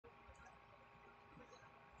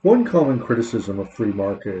One common criticism of free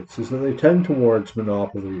markets is that they tend towards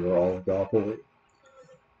monopoly or oligopoly.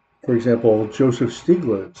 For example, Joseph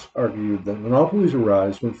Stiglitz argued that monopolies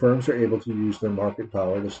arise when firms are able to use their market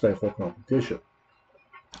power to stifle competition.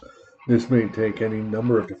 This may take any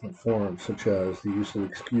number of different forms, such as the use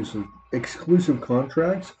of exclusive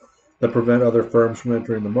contracts that prevent other firms from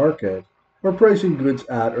entering the market, or pricing goods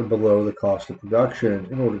at or below the cost of production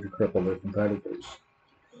in order to cripple their competitors.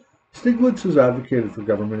 Stiglitz has advocated for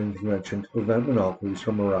government intervention to prevent monopolies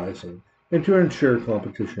from arising and to ensure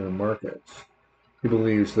competition in markets. He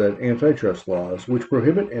believes that antitrust laws, which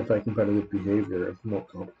prohibit anti-competitive behavior and promote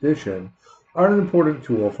competition, are an important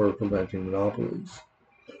tool for preventing monopolies.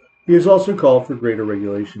 He has also called for greater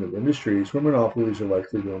regulation of industries where monopolies are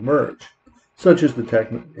likely to emerge, such as the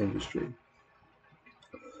tech industry.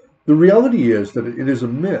 The reality is that it is a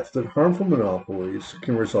myth that harmful monopolies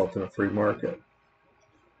can result in a free market.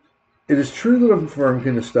 It is true that a firm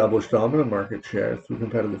can establish dominant market share through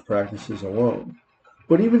competitive practices alone,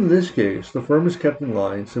 but even in this case, the firm is kept in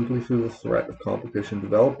line simply through the threat of competition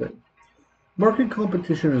developing. Market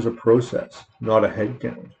competition is a process, not a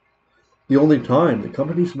headcount. The only time that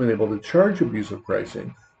companies have been able to charge abusive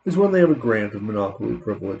pricing is when they have a grant of monopoly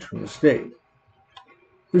privilege from the state.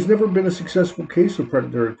 There's never been a successful case of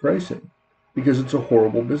predatory pricing because it's a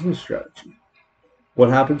horrible business strategy. What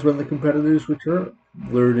happens when the competitors return,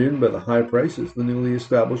 lured in by the high prices the newly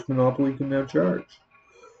established monopoly can now charge?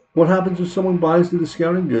 What happens if someone buys the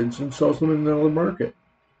discounted goods and sells them in another market?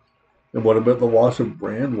 And what about the loss of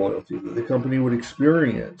brand loyalty that the company would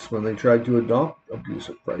experience when they tried to adopt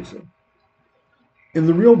abusive pricing? In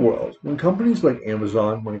the real world, when companies like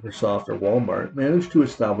Amazon, Microsoft, or Walmart manage to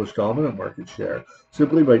establish dominant market share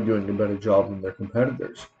simply by doing a better job than their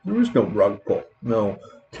competitors, there is no rug pull, no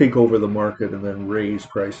take over the market and then raise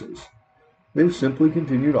prices. They've simply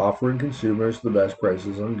continued offering consumers the best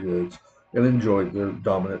prices on goods and enjoyed their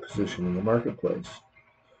dominant position in the marketplace.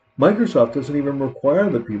 Microsoft doesn't even require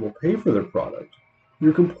that people pay for their product.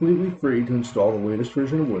 You're completely free to install the latest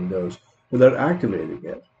version of Windows without activating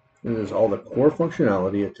it. It has all the core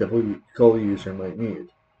functionality a typical user might need.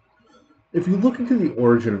 If you look into the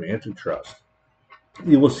origin of antitrust,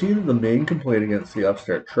 you will see that the main complaint against the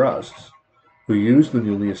upstart trusts, who used the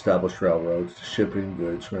newly established railroads to ship in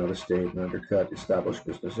goods from out of state and undercut established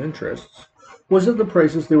business interests, was that the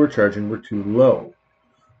prices they were charging were too low.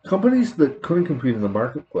 Companies that couldn't compete in the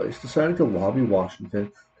marketplace decided to lobby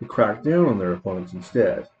Washington to crack down on their opponents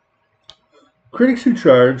instead. Critics who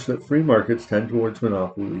charge that free markets tend towards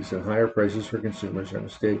monopolies and higher prices for consumers are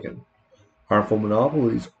mistaken. Harmful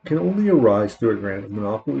monopolies can only arise through a grant of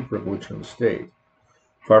monopoly privilege from the state.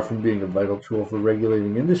 Far from being a vital tool for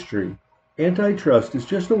regulating industry, antitrust is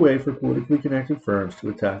just a way for politically connected firms to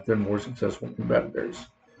attack their more successful competitors,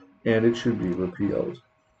 and it should be repealed.